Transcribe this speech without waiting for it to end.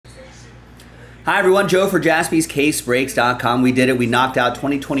Hi everyone, Joe for JaspysCaseBreaks.com. We did it. We knocked out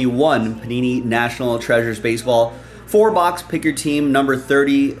 2021 Panini National Treasures Baseball 4-box pick your team number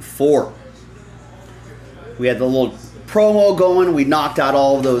 34. We had the little promo going. We knocked out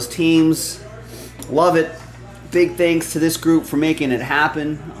all of those teams. Love it. Big thanks to this group for making it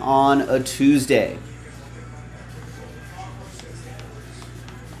happen on a Tuesday.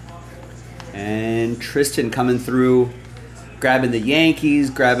 And Tristan coming through, grabbing the Yankees,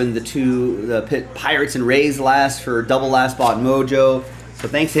 grabbing the Pirates and Rays last for double last spot mojo. So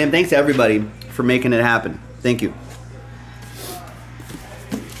thanks to him, thanks to everybody for making it happen. Thank you.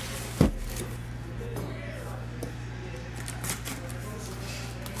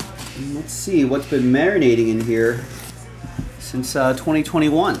 And let's see what's been marinating in here since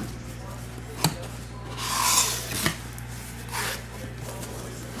 2021.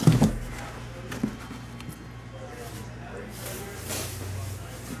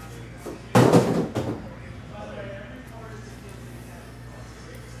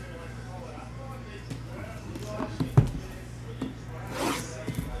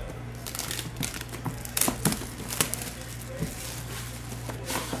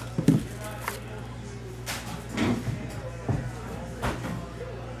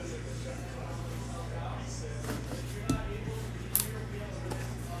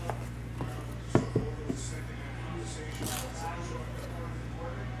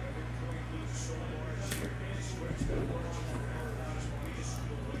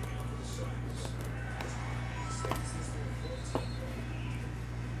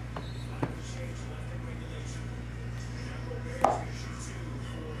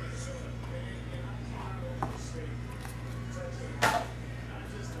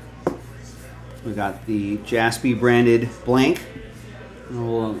 We got the Jaspy branded blank.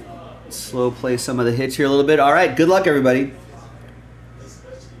 We'll slow play some of the hits here a little bit. All right, good luck everybody.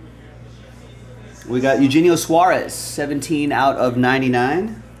 We got Eugenio Suarez, 17 out of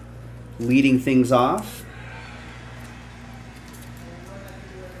 99, leading things off.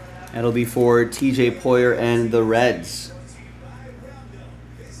 That'll be for TJ Poyer and the Reds.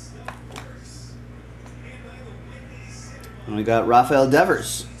 And we got Rafael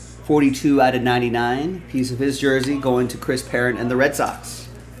Devers, 42 out of 99, piece of his jersey going to Chris Parent and the Red Sox.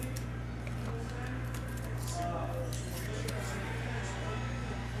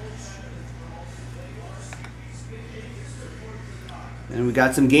 And we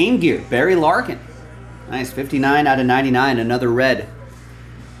got some game gear. Barry Larkin, nice, 59 out of 99, another red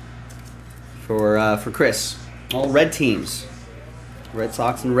for Chris. All red teams, Red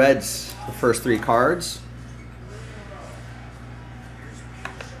Sox and Reds, the first three cards.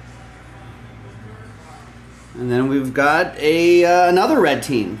 And then we've got another red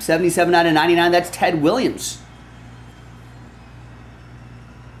team, 77 out of 99. That's Ted Williams.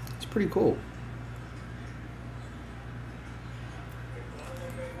 It's pretty cool.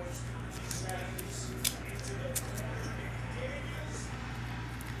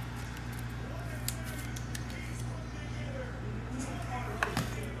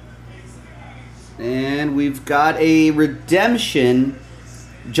 And we've got a redemption,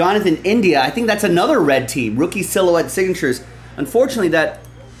 Jonathan India. I think that's another red team. Rookie silhouette signatures. Unfortunately, that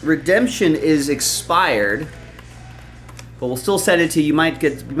redemption is expired, but we'll still send it to you. You might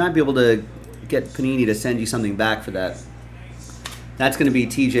be able to get Panini to send you something back for that. That's going to be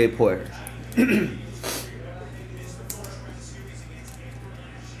TJ Poyer.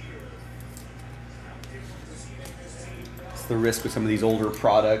 It's the risk with some of these older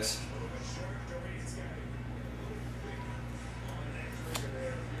products.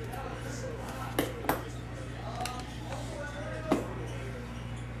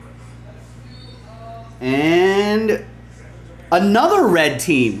 And another red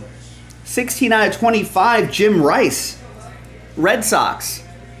team, 16 out of 25, Jim Rice, Red Sox.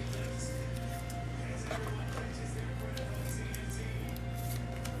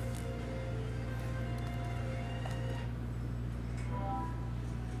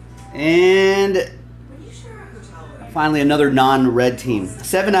 And finally another non-red team,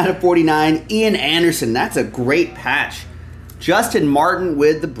 7 out of 49, Ian Anderson. That's a great patch. Justin Martin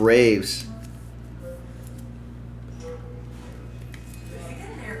with the Braves.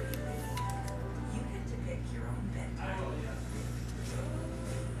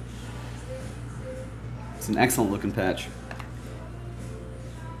 It's an excellent looking patch.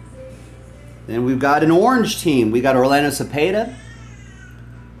 Then we've got an orange team. We got Orlando Cepeda.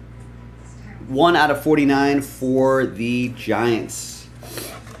 1 out of 49 for the Giants.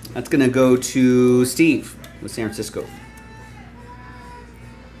 That's going to go to Steve with San Francisco.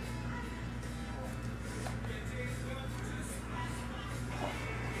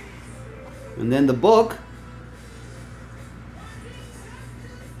 And then the book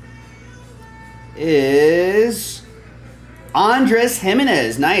is Andres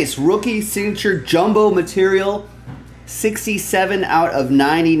Jimenez. Nice. Rookie signature jumbo material. 67 out of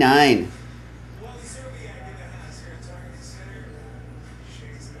 99.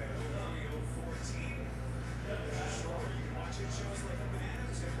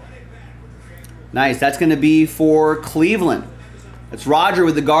 Nice. That's going to be for Cleveland. That's Roger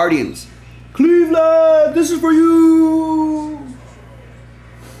with the Guardians. Cleveland, this is for you.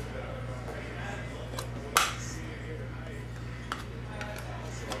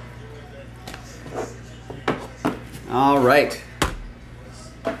 All right.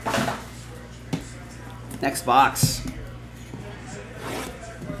 Next box.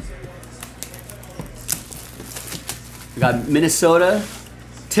 We got Minnesota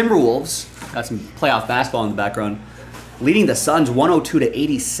Timberwolves. Got some playoff basketball in the background. Leading the Suns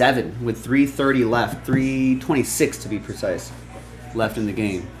 102-87 with 3:30 left. 3:26 to be precise left in the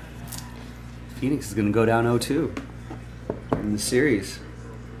game. Phoenix is going to go down 0-2 in the series.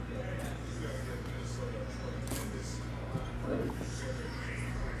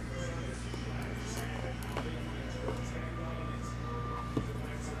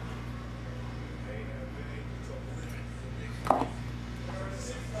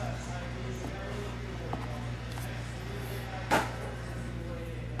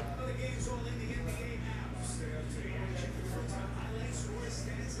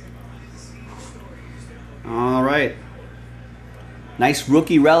 All right. Nice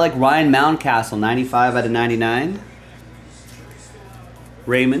rookie relic, Ryan Mountcastle, 95 out of 99.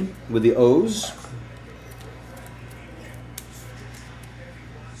 Raymond with the O's.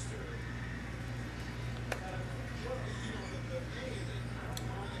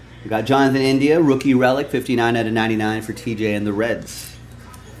 We got Jonathan India, rookie relic, 59 out of 99 for TJ and the Reds.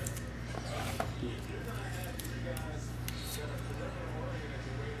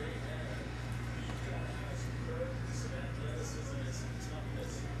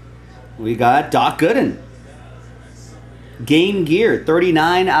 We got Doc Gooden. Game gear,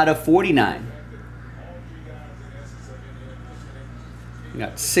 39 out of 49. We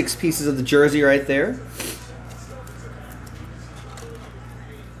got 6 pieces of the jersey right there.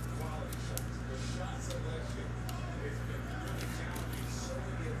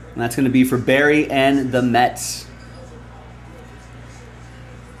 And that's going to be for Barry and the Mets.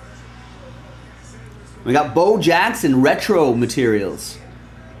 We got Bo Jackson retro materials.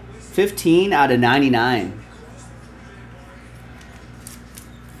 15 out of 99.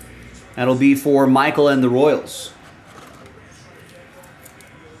 That'll be for Michael and the Royals.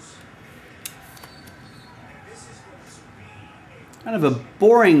 Kind of a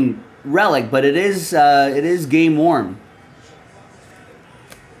boring relic, but it is game worn.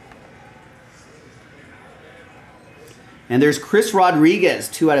 And there's Chris Rodriguez,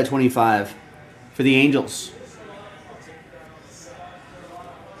 2 out of 25 for the Angels.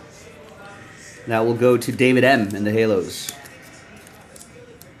 That will go to David M. and the Halos.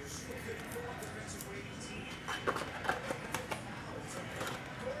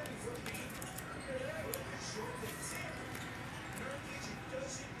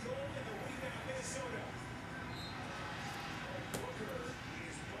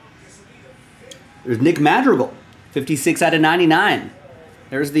 There's Nick Madrigal, 56 out of 99.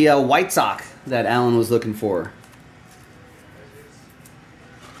 There's the White Sox that Alan was looking for.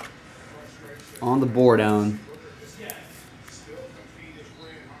 On the board, Alan.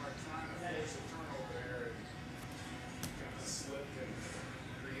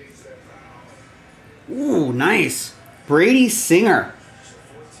 Ooh, nice. Brady Singer.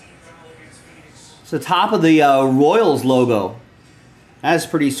 It's the top of the Royals logo. That's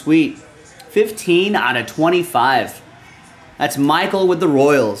pretty sweet. 15 out of 25. That's Michael with the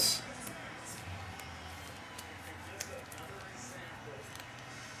Royals.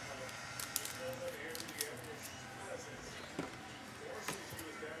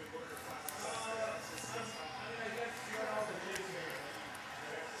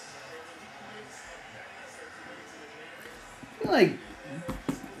 I feel like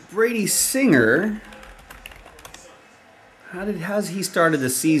Brady Singer, how's he started the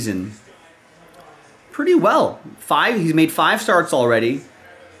season? Pretty well. He's made 5 starts already.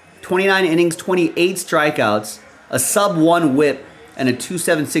 29 innings, 28 strikeouts, a sub-1 whip, and a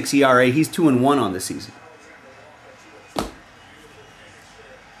 2.76 ERA. He's 2-1 on the season.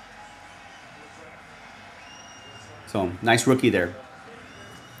 So, nice rookie there.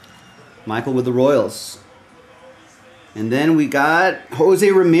 Michael with the Royals. And then we got Jose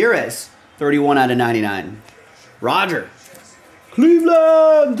Ramirez, 31 out of 99. Roger.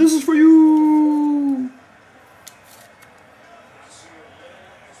 Cleveland, this is for you.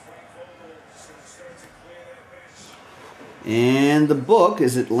 the book.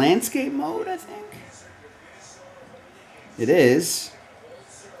 Is it landscape mode, I think? It is.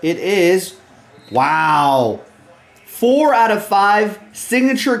 It is. Wow. 4 out of 5.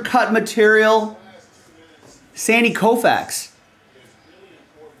 Signature cut material. Sandy Koufax.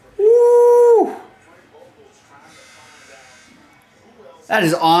 Woo! That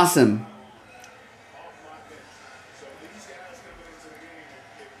is awesome.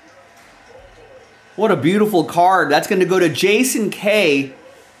 What a beautiful card. That's going to go to Jason K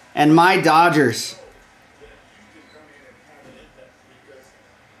and my Dodgers.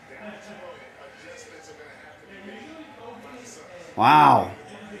 Wow.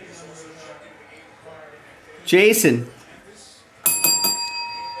 Jason.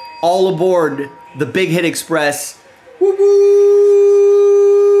 All aboard the Big Hit Express. Woo woo.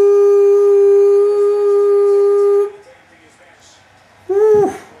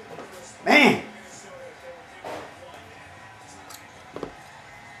 Woo. Man.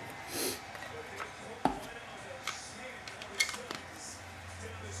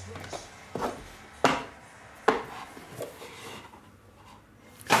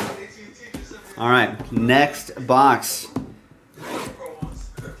 All right, next box.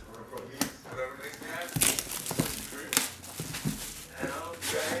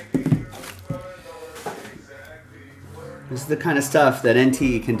 This is the kind of stuff that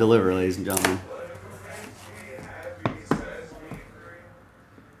NT can deliver, ladies and gentlemen.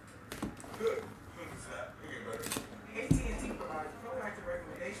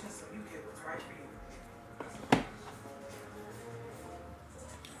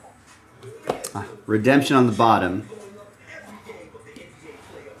 Redemption on the bottom.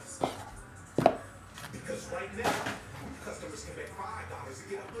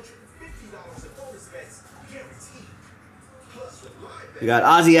 We got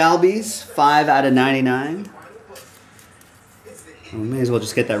Ozzie Albies, 5 out of 99. We may as well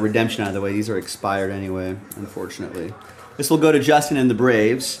just get that redemption out of the way. These are expired anyway, unfortunately. This will go to Justin and the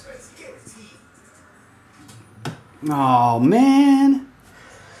Braves. Oh, man.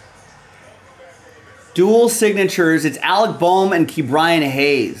 Dual signatures. It's Alec Boehm and Ke'Bryan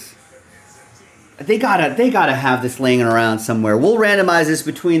Hayes. They gotta have this laying around somewhere. We'll randomize this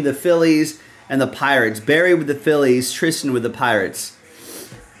between the Phillies and the Pirates. Barry with the Phillies, Tristan with the Pirates.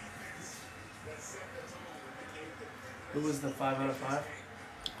 Who was the 5 out of 5?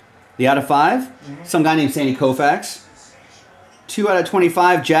 The out of 5? Mm-hmm. Some guy named Sandy Koufax. 2 out of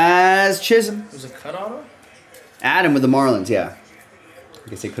 25, Jazz Chisholm. Was it cut auto? Adam with the Marlins, yeah. I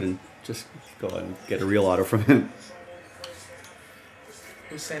guess they couldn't just go and get a real auto from him.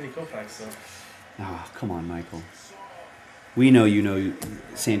 Who's Sandy Koufax, though? Oh, come on, Michael. We know you know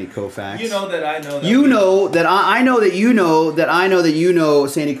Sandy Koufax. You know that I know that. You know that I know that you know that I know that you know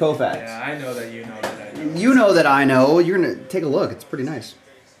Sandy Koufax. Yeah, I know that you know that I know. You know that I know. You're going to take a look. It's pretty nice.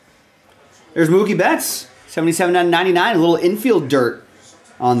 There's Mookie Betts, 77 out of 99. A little infield dirt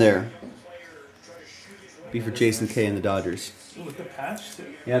on there. Be for Jason K and the Dodgers. Ooh, with the patch,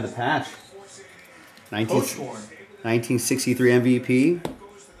 too. Yeah, the patch. Coach Warren. 1963 MVP.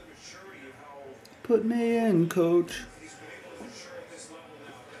 Put me in, coach.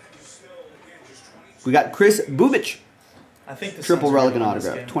 We got Chris Bubich. I think the Triple Suns are relic gonna and win this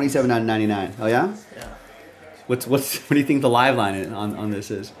autograph. game. 27 out of 99. Oh, yeah? Yeah. What do you think the live line on this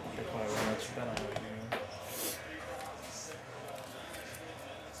is? They probably won't let you bet on it,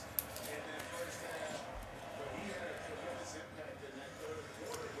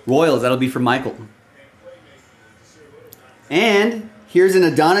 you know. Royals, that'll be for Michael. And here's an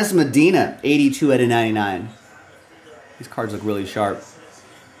Adonis Medina, 82 out of 99. These cards look really sharp.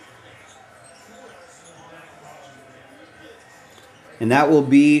 And that will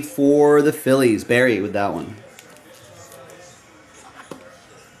be for the Phillies. Barry with that one.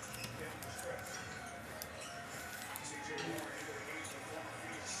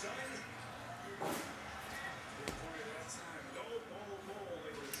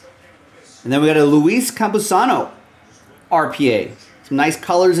 And then we got a Luis Campusano RPA. Some nice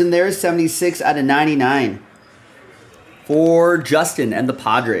colors in there. 76 out of 99 for Justin and the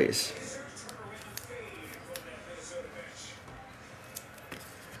Padres.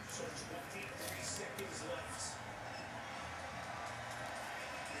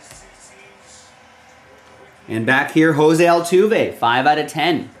 And back here, Jose Altuve, 5 out of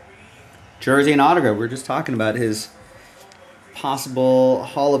 10. Jersey and autograph. We were just talking about his possible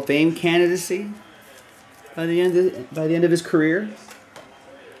Hall of Fame candidacy by the end of his career.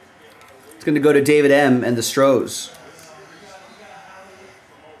 It's going to go to David M. and the Stros.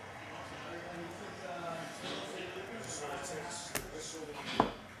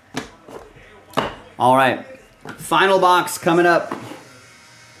 All right. Final box coming up.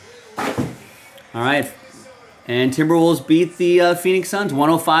 All right. And Timberwolves beat the Phoenix Suns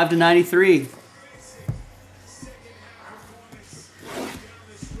 105-93.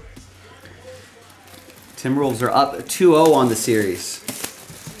 Timberwolves are up 2-0 on the series.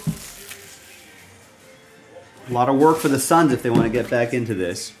 A lot of work for the Suns if they want to get back into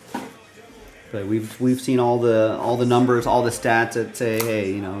this. But we've seen all the numbers, all the stats that say,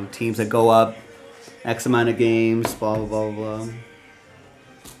 hey, you know, teams that go up X amount of games, blah blah blah blah.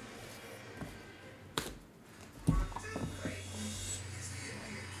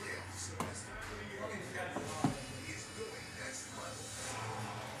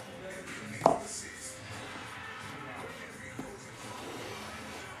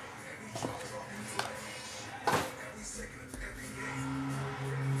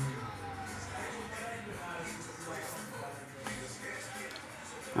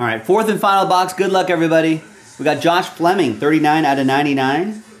 All right, fourth and final box. Good luck, everybody. We got Josh Fleming,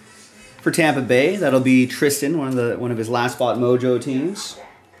 39/99 for Tampa Bay. That'll be Tristan, one of his last spot mojo teams.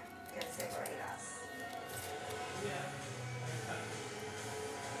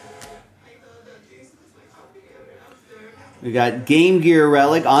 We got Game Gear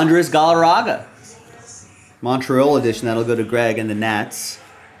Relic, Andres Galarraga. Montreal edition, that'll go to Greg and the Nats.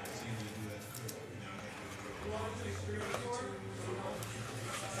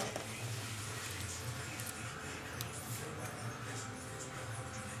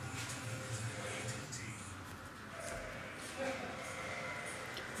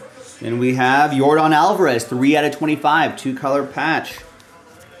 Then we have Yordan Alvarez, 3/25, two-color patch.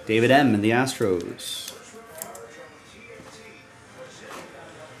 David M. and the Astros.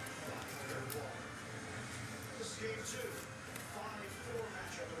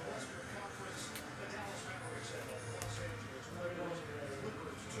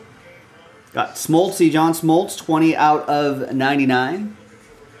 Got Smoltzy, John Smoltz, 20/99.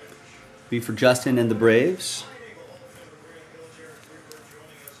 Be for Justin and the Braves.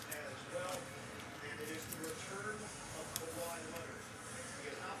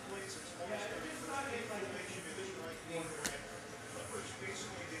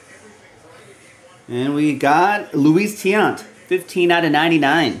 And we got Luis Tiant,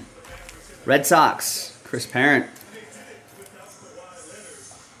 15/99. Red Sox, Chris Parent.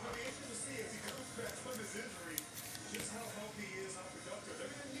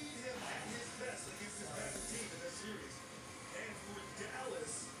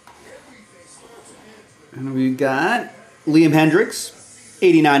 And we got Liam Hendricks,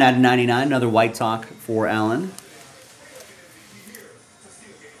 89/99, another White Sox for Allen.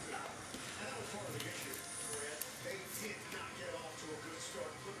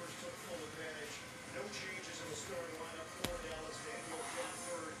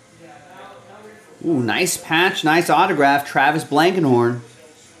 Ooh, nice patch, nice autograph. Travis Blankenhorn,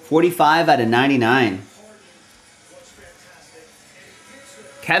 45/99.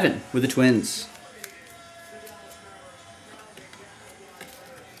 Kevin with the Twins.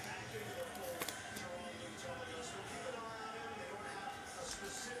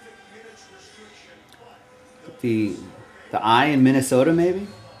 The eye in Minnesota, maybe?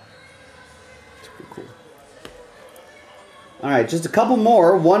 That's pretty cool. All right, just a couple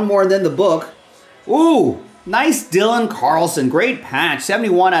more. One more, and then the book. Ooh, nice Dylan Carlson. Great patch.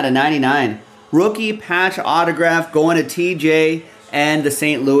 71/99. Rookie patch autograph going to TJ and the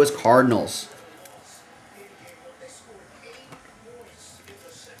St. Louis Cardinals.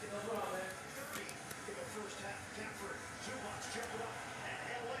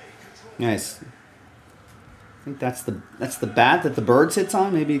 Nice. I think that's the bat that the bird sits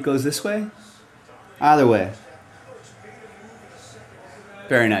on. Maybe it goes this way. Either way.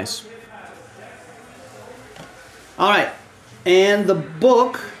 Very nice. All right, and the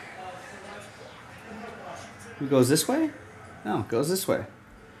book. It goes this way? No, it goes this way.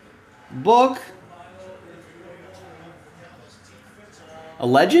 Book. A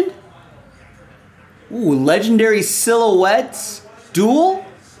legend? Ooh, legendary silhouettes duel?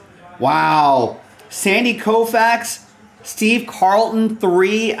 Wow. Sandy Koufax, Steve Carlton,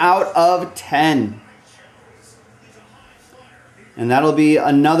 3/10. And that'll be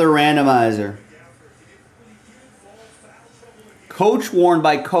another randomizer. Coach worn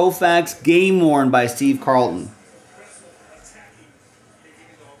by Koufax, game worn by Steve Carlton.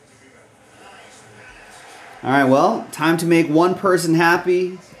 All right, well, time to make one person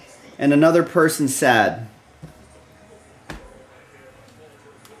happy and another person sad.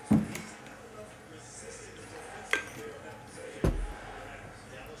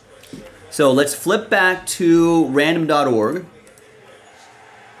 So let's flip back to random.org.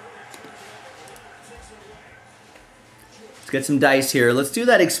 get some dice here. Let's do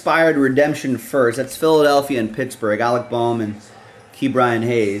that expired redemption first. That's Philadelphia and Pittsburgh. Alec Boehm and Key Brian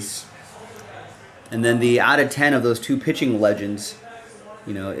Hayes. And then the out of 10 of those two pitching legends,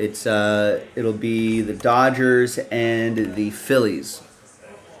 you know, it'll be the Dodgers and the Phillies.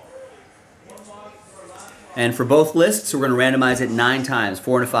 And for both lists, we're going to randomize it 9 times,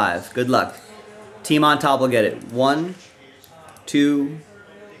 4 and a 5. Good luck. Team on top will get it. 1, 2,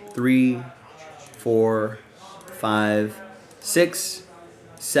 3, 4, 5, 6,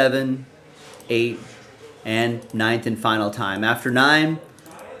 7, 8, and 9th and final time. After 9,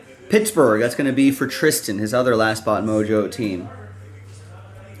 Pittsburgh. That's going to be for Tristan, his other Last Spot Mojo team.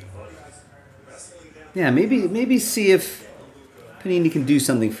 Yeah, maybe see if Panini can do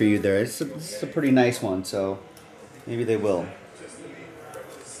something for you there. It's a pretty nice one, so maybe they will.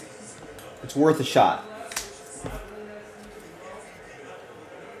 It's worth a shot.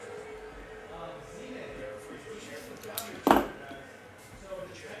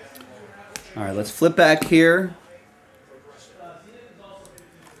 All right, let's flip back here.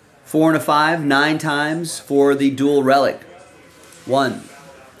 4 and a 5, 9 times for the dual relic. 1,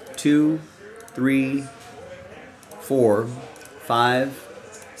 2, 3, 4, 5,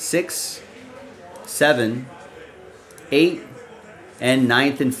 6, 7, 8, and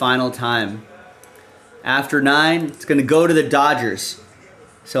 9th and final time. After 9, it's going to go to the Dodgers.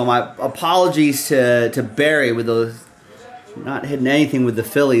 So my apologies to Barry with those, not hitting anything with the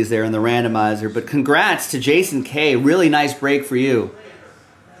Phillies there in the randomizer. But congrats to Jason K. Really nice break for you.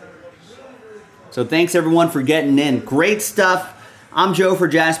 So thanks everyone for getting in. Great stuff. I'm Joe for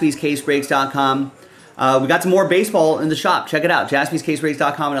JaspysCaseBreaks.com. We got some more baseball in the shop. Check it out,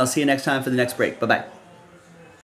 JaspysCaseBreaks.com, and I'll see you next time for the next break. Bye-bye.